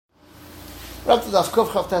Right after the Afkov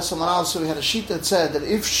Chav so we had a sheet that said that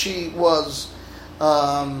if she was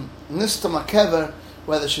Nista Makever,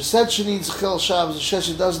 whether she said she needs Chil Shabbos or she said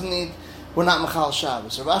she doesn't need, we're not Machal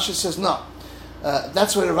Shabbos. So Rashi says no.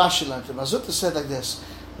 That's where Rashi learned it. Mazutta said like this.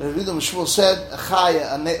 Rabbi Shmuel said, a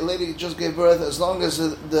Chaya, a lady just gave birth, as long as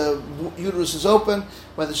the uterus is open,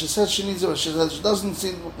 whether she says she needs it or she says she doesn't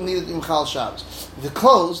need it, Machal Shabbos. If it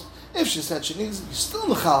closed, if she said she needs it, you're still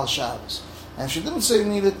Machal Shabbos. And if she didn't say you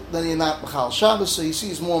need it, then you're not Machal Shabbos, so you see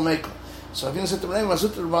it's more Mekel. So Rabbi said to Rabbi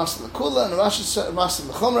Mazutta, Rashi L'Kula, and Rashi said Rashi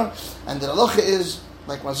L'Chumra, and the halacha is,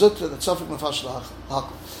 like Mazutta, the Tzofik Mefash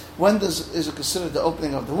L'Hakol. When is it considered the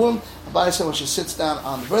opening of the womb? Abai said when she sits down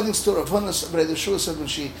on the birthing stool. Rav Huna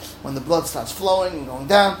said when the blood starts flowing and going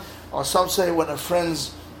down, or some say when her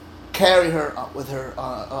friends carry her with her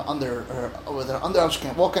underarm, she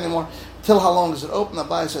can't walk anymore. Till how long is it open?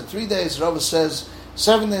 Abai said 3 days. Rava says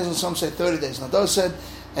 7 days, and some say 30 days. Now those said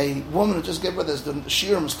a woman who just gave birth, the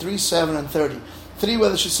shiurim is 3, 7, and 30. 3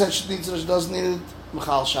 whether she said she needs it or she doesn't need it,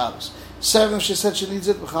 Machal Shabbos. 7 if she said she needs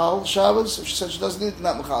it, Machal Shabbos. If she said she doesn't need it,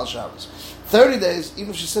 not Machal Shabbos. 30 days,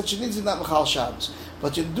 even if she said she needs it, not Machal Shabbos.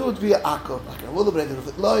 But you do it via Akor. Like a Wildebreger,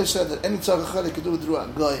 the lawyer said that any tzarech you could do it through a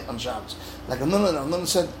goy on Shabbos. Like a Nun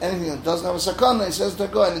said anything that doesn't have a sakana, he says to a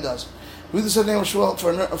goy and he does. We just said name for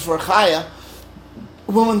a Chaya,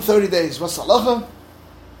 a woman 30 days. What's the halacha?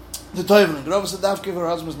 The Toivling. Rava said dafka if her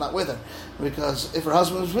husband is not with her. Because if her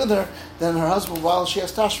husband is with her, then her husband, while she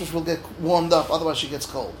has tashmish, will get warmed up, otherwise she gets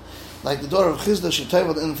cold. Like the daughter of Chizda, she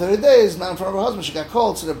toiveled in 30 days, now in front of her husband, she got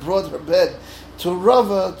cold, so they brought her bed to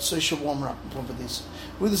Rava, so she should warm her up.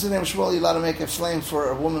 With this name Shmuel, you're allowed to make a flame for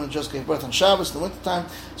a woman who just gave birth on Shabbos in the wintertime.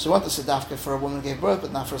 So you want to say dafka for a woman who gave birth,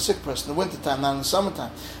 but not for a sick person in the wintertime, not in the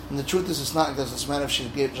summertime. And the truth is, it doesn't matter if she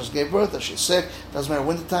just gave birth or she's sick, it doesn't matter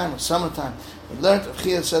wintertime or summertime. We learned, Rav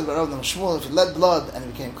Chia said, Shmuel, if you let blood and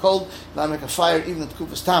it became cold, you're allowed to make a fire even at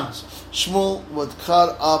Kufas Tamas. Shmuel would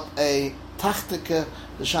cut up a tachtike,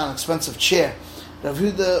 the expensive chair. Rav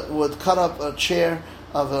Huda would cut up a chair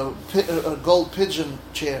of a gold pigeon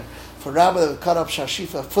chair. For Rabbi, they would cut up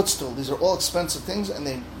shashifa, a footstool. These are all expensive things, and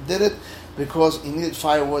they did it because he needed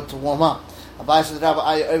firewood to warm up. Abai said, Rabbi,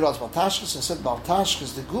 I Baltashkas. I said,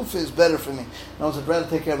 Baltashkas, the gufa is better for me. In other words, I'd rather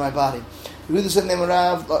take care of my body. He really said, name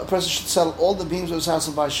Rav, a person should sell all the beams of his house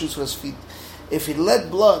and buy shoes for his feet. If he let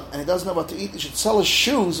blood and he doesn't know what to eat, he should sell his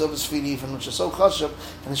shoes of his feet even, which is so chashav,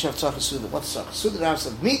 and he should have tzachasuda. What's tzachasuda? Rav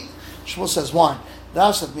said meat. Shmuel says wine.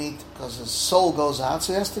 Rav said meat because his soul goes out,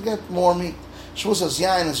 so he has to get more meat. Shmuel says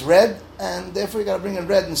yain is red, and therefore you got to bring in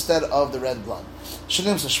red instead of the red blood.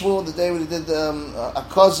 Shalim says Shmuel, the day when he did a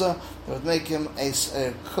koza, they would make him a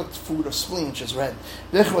cooked food of spleen, which is red.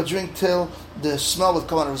 Rech would drink till the smell would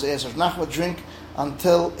come out of his ears. Nach would drink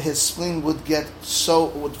until his spleen would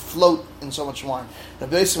float in so much wine.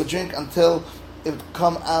 Rabbi Yosef would drink until it would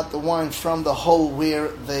come out the wine from the hole where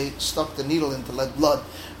they stuck the needle in to let blood.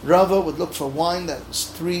 Rava would look for wine that was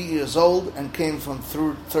 3 years old and came from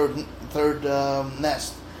third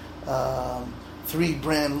nest, 3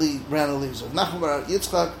 brand new leaves. If Nachman bar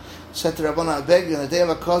Yitzchak said to Rabbana, I beg you, on the day of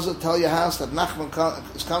a koza, tell your house that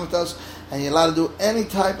Nachman is coming to us, and you're allowed to do any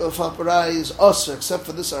type of haparai is usher, except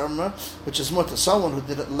for this armor, which is more to someone who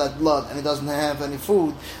didn't let blood and he doesn't have any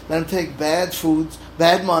food. Let him take bad foods,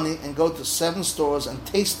 bad money, and go to 7 stores and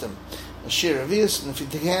taste them. A shir avias, and if you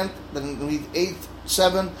can't, then you need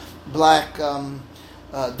 7 black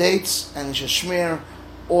dates, and you should smear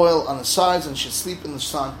oil on the sides, and you should sleep in the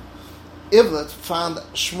sun. Ivlet found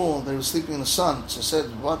Shmuel that he was sleeping in the sun, so he said,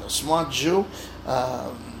 what, a smart Jew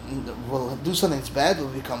will do something that's bad, will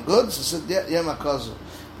become good? So he said, yeah, my cousin.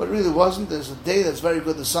 But it really wasn't. There's a day that's very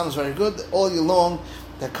good, the sun is very good, all year long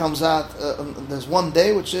that comes out, there's one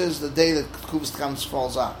day, which is the day that Kubis comes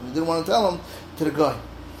falls out. And he didn't want to tell him to the guy.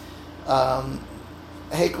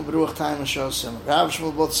 Hekel Beruach time and shows him. Rav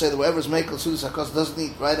Shmuel both say that whoever's Mekel Sudas HaKos doesn't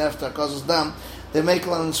eat right after HaKos is done, they make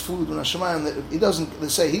on his food when Hashemayim. They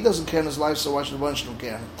say he doesn't care in his life, so why should the bunch don't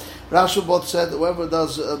care? Rav Shmuel both said that whoever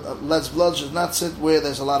does lets blood should not sit where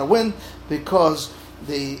there's a lot of wind, because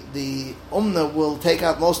the umna will take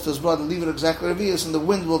out most of his blood and leave it exactly revius, and the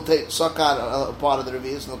wind will suck out a part of the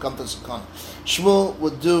revius and will come to the sakana. Shmuel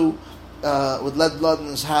would let blood in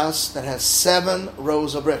his house that has 7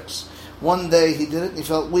 rows of bricks. One day he did it and he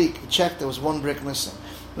felt weak. He checked, there was 1 brick missing.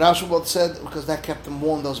 Rav Shmuel said, because that kept him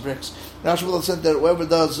warm, those bricks. Rav Shmuel said that whoever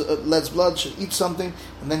does lets blood should eat something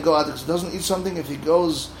and then go out. Because he doesn't eat something, if he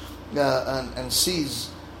goes and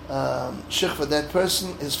sees shich for that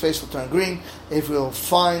person, his face will turn green. If he'll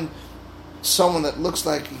find someone that looks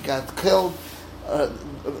like he got killed,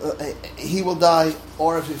 he will die.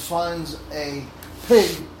 Or if he finds a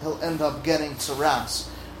pig, he'll end up getting tsaras.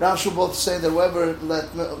 Rav both say that whoever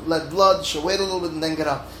let blood should wait a little bit and then get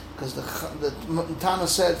up. Because the Tana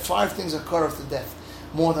said 5 things are cut off to death,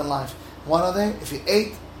 more than life. What are they? If he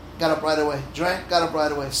ate, got up right away. Drank, got up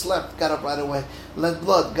right away. Slept, got up right away. Let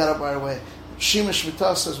blood, got up right away. Shima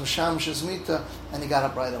Shmita says, Vasham Shizmita, and he got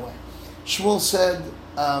up right away. Shmuel said,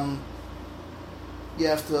 you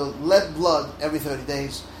have to let blood every 30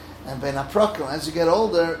 days. And Ben Aprakim, as you get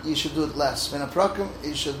older, you should do it less. Ben Aprakim,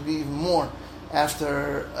 it should be even more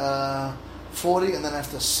after 40, and then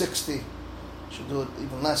after 60, you should do it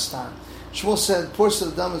even less time. Shmuel said, Pursa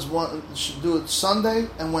the Dam should do it Sunday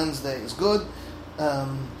and Wednesday is good.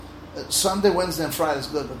 Sunday, Wednesday, and Friday is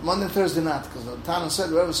good, but Monday and Thursday not, because the Tana said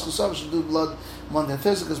whoever's Chusav should do blood Monday and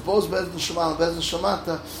Thursday, because both Bezdin Shemal and Bezdin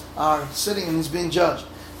Shemata are sitting and he's being judged.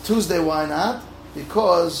 Tuesday, why not?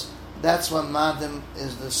 Because that's when Madim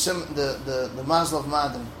is the Mazel of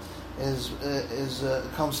Madim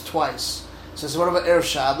comes twice. It says, what about Erev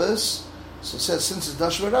Shabbos? So it says, since it's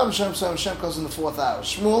Dashur Rab, Hashem comes in the 4th hour.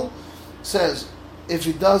 Shmuel says, if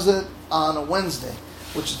he does it on a Wednesday,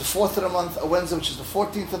 which is the 4th of the month, a Wednesday which is the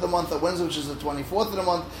 14th of the month, a Wednesday which is the 24th of the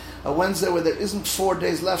month, a Wednesday where there isn't 4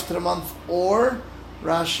 days left to the month, or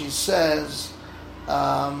Rashi says,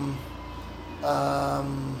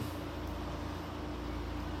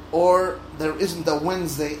 or there isn't a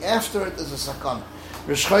Wednesday after it, is a sakana.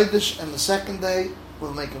 Rosh Chodesh and the 2nd day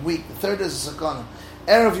will make a week. The 3rd is a sakana.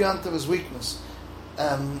 Erev Yantav is weakness.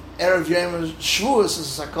 Erev Yom Shavuos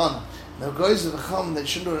is a sakana. Now, guys of the Chum, they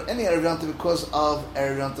shouldn't do any Erev Yantav because of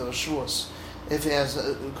Erev Yantav Shavuos. If he has,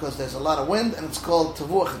 because there's a lot of wind and it's called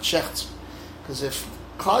Tavuach, it's Shecht. Because if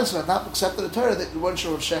Klal Yisrael had not accepted the Torah, they weren't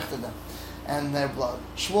sure what Shechted them and their blood.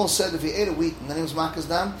 Shmuel said if he ate a wheat and then he was Makas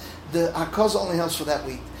Dam, the Hakaz only helps for that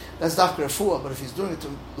wheat. That's Dafka Refuah, but if he's doing it to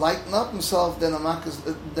lighten up himself, then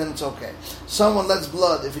then it's okay. Someone lets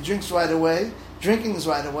blood. If he drinks right away, drinking is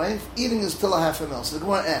right away. Eating is till a half a mil. So the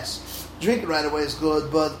Gemara asks, drinking right away is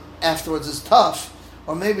good, but afterwards is tough,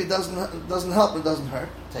 or maybe it doesn't help, it doesn't hurt.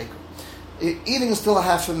 Take it. Eating is still a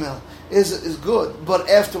half a mil. Is good, but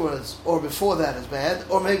afterwards or before that is bad,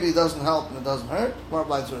 or maybe it doesn't help and it doesn't hurt. More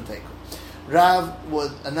obliged to take it. Rav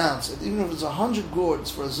would announce that even if it's 100 gourds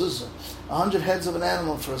for a zuzah, 100 heads of an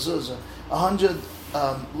animal for a zuzah, 100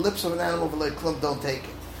 lips of an animal for a klump, don't take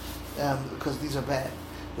it, because these are bad.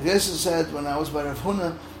 The Yosef said, when I was by Rav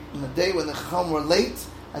Huna, in the day when the Chacham were late,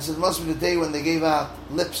 I said, it must be the day when they gave out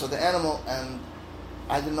lips of the animal, and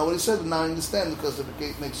I didn't know what he said, but now I understand, because it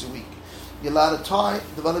makes you weak. You're allowed to tie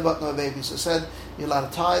the belly button of a baby. So it said, you're allowed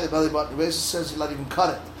to tie the belly button. The Yosef says, you're allowed to even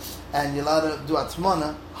cut it. And you're allowed to do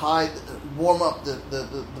atmana, warm up the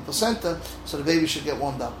placenta, so the baby should get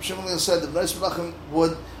warmed up. Shimon said the Bnei Melachim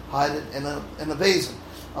would hide it in a basin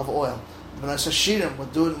of oil. The Bnei Hashirim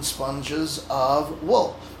would do it in sponges of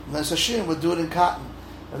wool. The Bnei Hashirim would do it in cotton.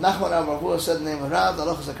 Rav Nachman Rav said the name of Rav, the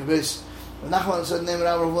halach is a kabis. Rav Nachman said the name of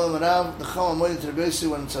Rav, the Chama Moed to the basi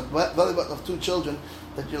when it's a belly button of 2 children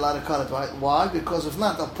that you're allowed to cut it. Right? Why? Because if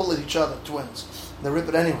not, they'll pull at each other, twins. They rip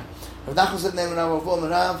it anyway. Rav Nachman said the name of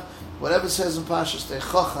Rav, whatever it says in Pashas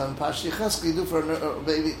Techacha and Pashas Yecheskel, you do for a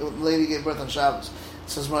baby, a lady gave birth on Shabbos. It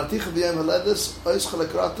says, Maraticha b'yem haledis, ois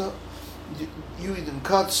chalekrata, you eat and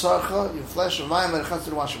cut, sarcha, your flesh, and mayim, and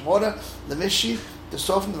to wash of water, the mishi, the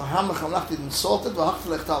softened, the hamach, hamlachti, and salted, the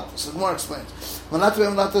hachta lechtalta. So the Gemara explains. Manat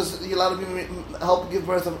b'yem haledis, you're allowed to help give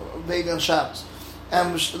birth of a baby on Shabbos.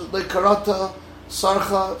 And lekarata,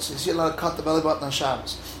 sarcha, so you're allowed to cut the belly button on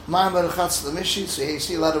Shabbos. Mayim, and the mishi, so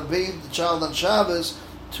you're allowed to bathe the child on Shabbos,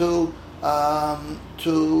 to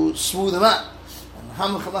smooth him out. And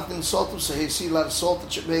Hamach Hamach in salt, so you see a lot of salt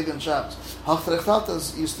the baby on Shabbos.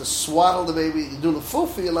 Hachtarechtat used to swaddle the baby. You do the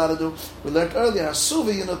fufi you're allowed to do. We learned earlier,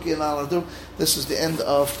 Hasuvi Yenuki you're allowed to do. This is the end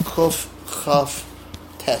of Kuf Chaf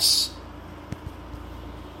Tes.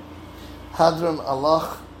 Hadron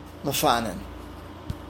Allah Mefanen.